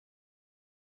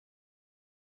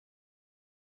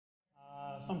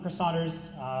So I'm Chris Saunders.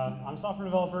 I'm a software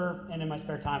developer, and in my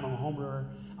spare time, I'm a home brewer.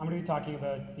 I'm going to be talking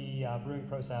about the brewing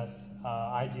process.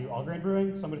 I do all grain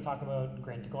brewing, so I'm going to talk about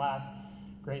grain to glass,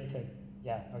 grain to,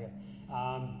 yeah, okay.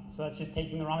 So that's just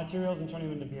taking the raw materials and turning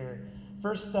them into beer.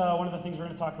 First, one of the things we're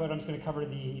going to talk about, I'm just going to cover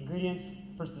the ingredients.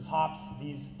 First is hops.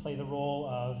 These play the role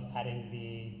of adding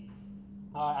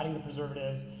the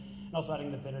preservatives and also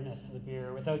adding the bitterness to the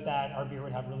beer. Without that, our beer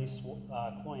would have really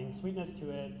cloying sweetness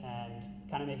to it and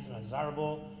kind of makes it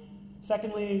undesirable.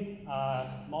 Secondly,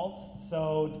 malt.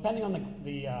 So depending on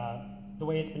the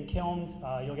way it's been kilned,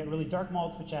 you'll get really dark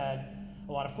malts, which add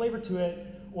a lot of flavor to it.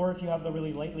 Or if you have the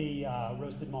really lightly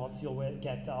roasted malts, you'll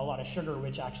get a lot of sugar,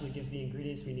 which actually gives the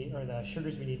ingredients we need, or the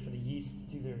sugars we need for the yeast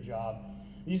to do their job.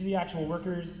 These are the actual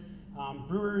workers.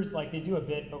 Brewers, like, they do a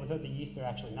bit, but without the yeast, they're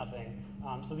actually nothing.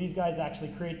 So these guys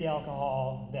actually create the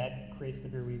alcohol that creates the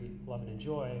beer we love and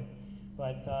enjoy.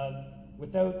 But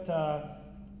without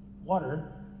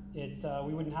water,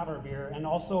 we wouldn't have our beer. And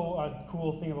also, a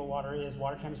cool thing about water is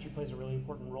water chemistry plays a really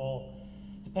important role.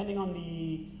 Depending on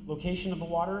the location of the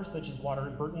water, such as water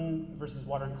in Burton versus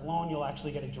water in Cologne, you'll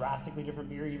actually get a drastically different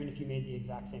beer, even if you made the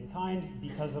exact same kind,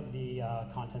 because of the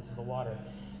contents of the water.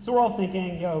 So we're all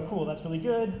thinking, yo, cool, that's really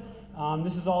good.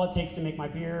 This is all it takes to make my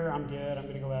beer. I'm good. I'm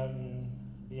going to go out and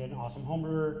be an awesome home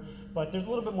brewer. But there's a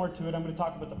little bit more to it. I'm going to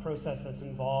talk about the process that's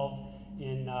involved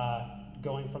in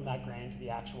going from that grain to the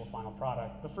actual final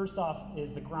product. The first off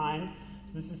is the grind.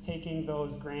 So this is taking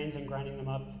those grains and grinding them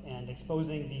up and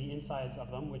exposing the insides of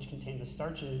them, which contain the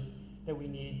starches that we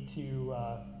need to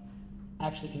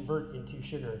actually convert into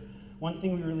sugar. One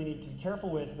thing we really need to be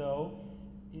careful with, though,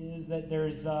 is that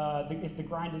if the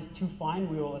grind is too fine,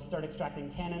 we will start extracting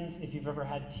tannins. If you've ever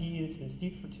had tea that's been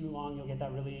steeped for too long, you'll get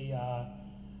that really,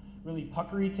 really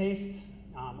puckery taste.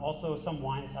 Also, some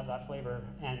wines have that flavor,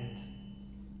 and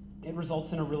it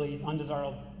results in a really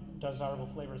undesirable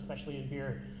flavor, especially in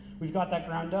beer. We've got that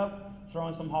ground up, throw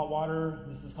in some hot water.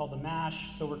 This is called the mash.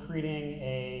 So we're creating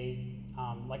a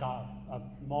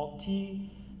malt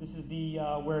tea. This is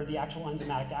where the actual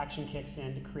enzymatic action kicks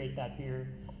in to create that beer,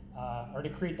 or to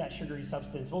create that sugary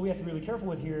substance. What we have to be really careful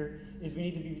with here is we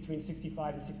need to be between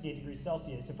 65 and 68 degrees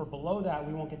Celsius. If we're below that,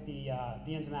 we won't get the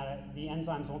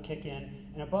enzymes won't kick in,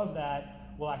 and above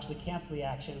that, we'll actually cancel the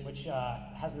action, which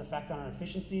has an effect on our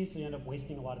efficiency, so you end up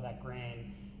wasting a lot of that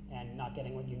grain and not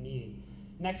getting what you need.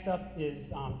 Next up is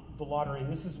the lautering.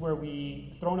 This is where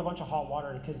we throw in a bunch of hot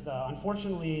water because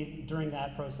unfortunately during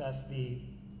that process the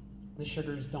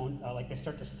sugars don't, they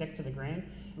start to stick to the grain,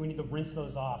 and we need to rinse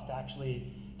those off to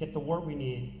actually get the wort we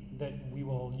need that we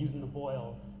will use in the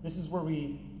boil. This is where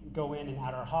we go in and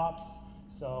add our hops.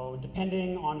 So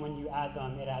depending on when you add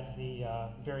them, it adds the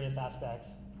various aspects.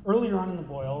 Earlier on in the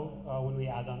boil, when we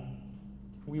add them,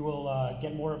 we will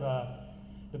get more of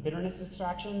the bitterness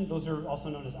extraction. Those are also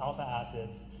known as alpha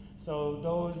acids. So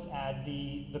those add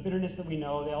the bitterness that we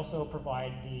know. They also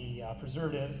provide the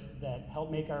preservatives that help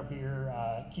make our beer,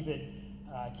 keep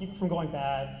it from going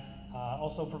bad.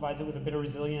 Also provides it with a bit of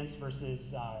resilience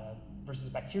versus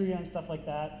bacteria and stuff like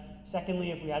that.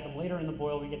 Secondly, if we add them later in the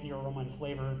boil, we get the aroma and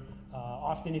flavor.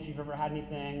 Often, if you've ever had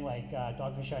anything like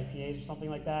Dogfish IPAs or something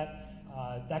like that,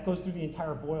 that goes through the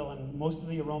entire boil, and most of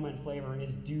the aroma and flavor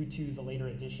is due to the later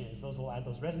additions. Those will add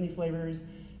those resiny flavors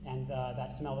and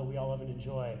that smell that we all love and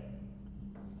enjoy.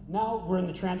 Now we're in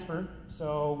the transfer,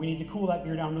 so we need to cool that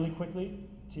beer down really quickly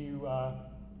to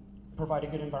provide a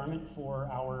good environment for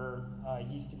our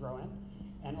yeast to grow in.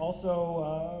 And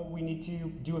also, we need to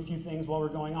do a few things while we're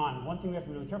going on. One thing we have to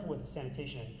be really careful with is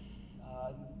sanitation.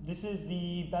 This is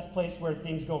the best place where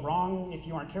things go wrong. If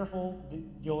you aren't careful,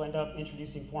 you'll end up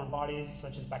introducing foreign bodies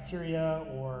such as bacteria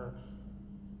or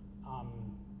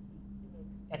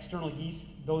external yeast.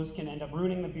 Those can end up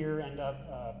ruining the beer, end up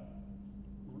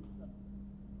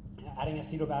adding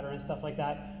acetobatter and stuff like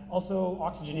that. Also,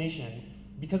 oxygenation.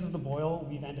 Because of the boil,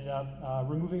 we've ended up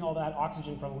removing all that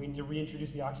oxygen from it. We need to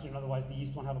reintroduce the oxygen, otherwise the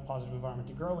yeast won't have a positive environment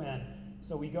to grow in.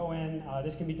 So we go in,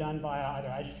 this can be done via either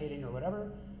agitating or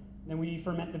whatever. Then we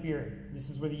ferment the beer.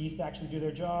 This is where the yeast actually do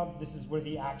their job. This is where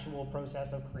the actual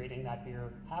process of creating that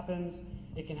beer happens.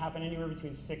 It can happen anywhere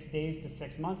between 6 days to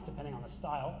 6 months, depending on the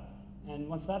style. And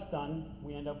once that's done,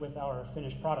 we end up with our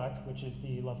finished product, which is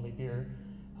the lovely beer.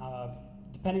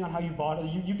 Depending on how you bottle,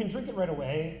 you can drink it right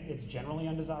away. It's generally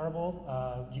undesirable.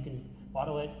 You can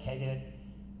bottle it, keg it,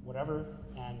 whatever,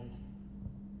 and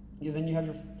then you have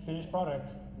your finished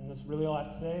product. And that's really all I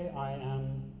have to say. I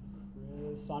am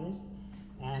Chris Saunders,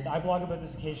 and I blog about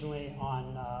this occasionally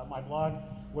on my blog,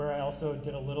 where I also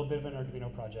did a little bit of an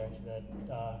Arduino project that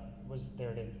was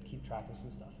there to keep track of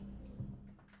some stuff.